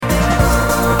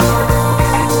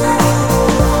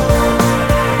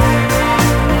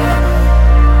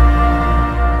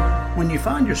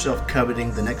yourself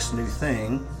coveting the next new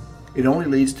thing, it only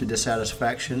leads to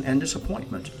dissatisfaction and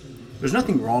disappointment. There's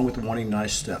nothing wrong with wanting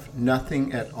nice stuff.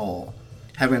 Nothing at all.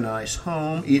 Having a nice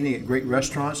home, eating at great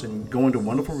restaurants, and going to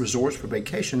wonderful resorts for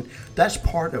vacation, that's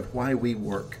part of why we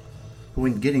work. But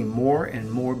when getting more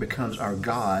and more becomes our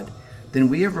God, then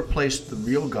we have replaced the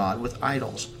real God with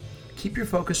idols. Keep your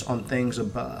focus on things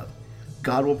above.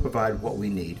 God will provide what we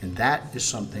need, and that is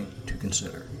something to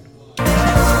consider.